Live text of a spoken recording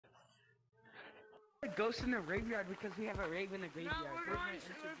Ghost in the graveyard because we have a rave in the graveyard. No, we're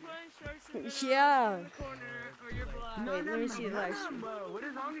playing Sharks in the Yeah. in the corner, or you're black. Wait, let me see the live stream. What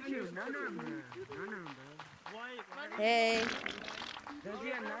is wrong with you? No, bro. Hey.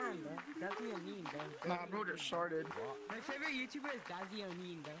 Dazi Anan, bro. Dazi Anin, bro. Nah, bro, just started. My favorite YouTuber is Dazi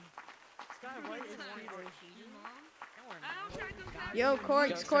Anin, bro. Yo,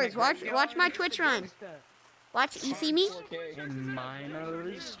 Corgs, watch my Twitch run. Watch, you see me? In my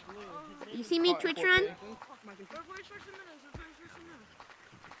nose. You see me Twitch run?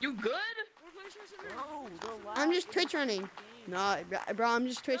 You good? I'm just Twitch running. No, bro, I'm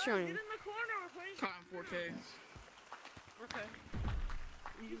just Twitch running. Cotton 4K.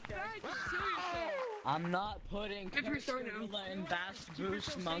 I'm not putting Cascarilla and Bass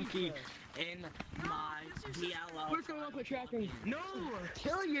Boost Monkey in my DLL. We're going up with tracking. No!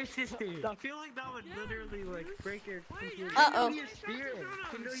 Kill your sister! I feel like that would literally like break your computer. Uh-oh. Kindle your spirit.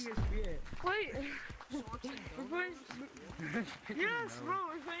 Kindle your spirit. Wait. We're playing. Yes, bro,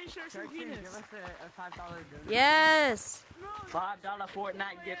 we're playing Sharks and Penis. Give us a $5 donation. Yes. $5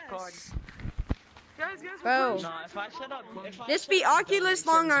 Fortnite gift card. Guys, Bro. No, if I set up, This be Oculus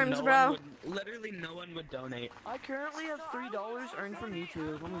long arms, bro. Literally no one would donate. I currently have $3 earned from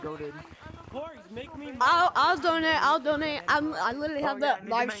YouTube. I'm goated. Corgs, make me. I'll donate. I literally have the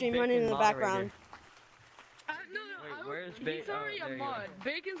live stream running in the background. No, where's he's already a mod.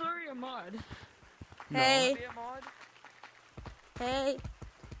 Bacon's already a mod. Hey. Hey.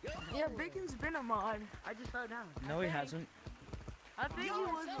 Yeah, Bacon's been a mod. I just found out. No, he hasn't. I think he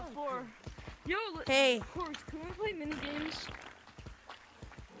was before. Yo, Hey. Corgs, can we play mini games?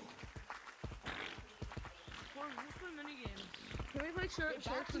 Corgs, let's play mini games. Can we play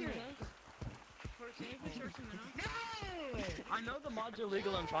Sharks and Minnows? Corgs, can we play Sharks and Minnows? I know the mods are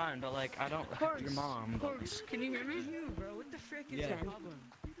legal and fine, but like I don't. Corgs, Your mom. Corgs, can you hear me? Bro, what the frick is Yeah. your problem?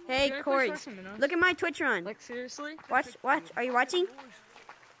 Hey, Can I play Corgs. Sharks and Minnows? Look at my Twitch run. Like, seriously? Watch. Are you watching?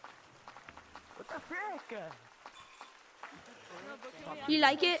 What the frick? You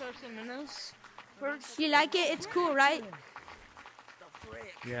like it? Sharks and Minnows? You like it? It's cool, right?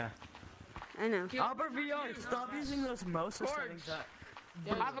 Yeah. I know. Albert VR, stop using those mouse settings.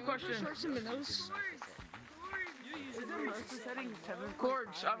 I have a question. Sharks and Minnows?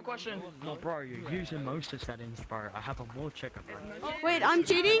 Corgs, I have a question. No, bro, you're using most of settings, bro. I have a more checker, bro. Wait, I'm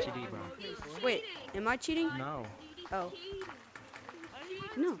cheating? HD, bro. Wait, am I cheating? No. Oh,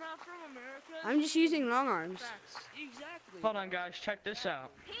 No. No. I'm just using long arms. Exactly. Hold on, guys. Check this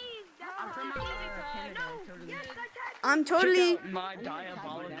out. I'm from Canada, totally. I'm totally, Check out my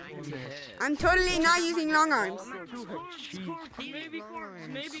diabolical miss. I'm totally not using long arms. Maybe Corgs.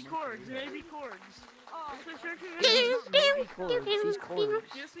 Maybe Corgs. Maybe Corgs. Let's play Sharks and Maybe Minnows. Corgs.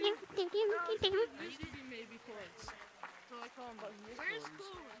 Yes, we used to be maybe Corgs. So I call him, but where's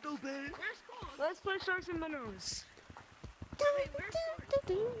Corgs? Where's Corgs? Let's play Sharks and Minnows.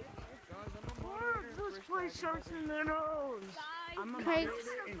 Corgs, let's play Sharks and Minnows. I'm a Okay. model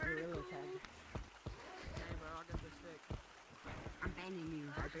in Gorilla Tag. I'm banning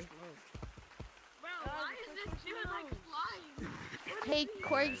you, Harper. Bro, why is this dude like flying? Hey,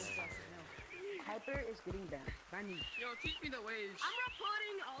 Corgs. Hyper is getting banned. Ban me. Yo, teach me the ways. I'm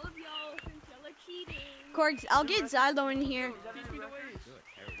reporting all of y'all since y'all are cheating. Corgs, I'll get Xylo in here. Teach me the ways.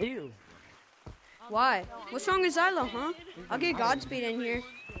 Ew. Why? What's wrong with Xylo, huh? I'll get Godspeed in here.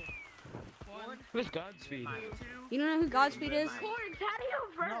 Who's Godspeed? You don't know who Godspeed is? Corgs, how do you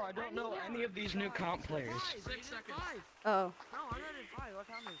vert? No, I don't know any of these new comp players. 6 seconds. Oh. No, I'm not in 5. What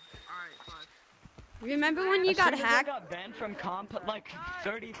time is it? Alright, 5. Remember when you got As soon as hacked? I got banned from comp, like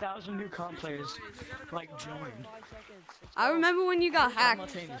 30,000 new comp players like joined. I remember when you got hacked.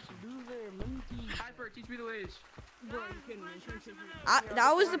 Simultaneously. Hyper, teach me the ways.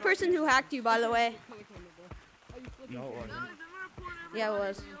 That was the person who hacked you, by the way. No, it wasn't. Yeah, it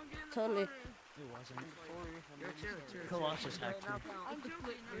was. Totally. It wasn't. Colossus hacked me.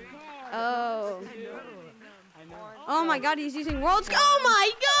 Oh. Oh my god, he's using worlds. Oh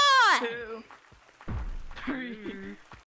my god! 2, 3.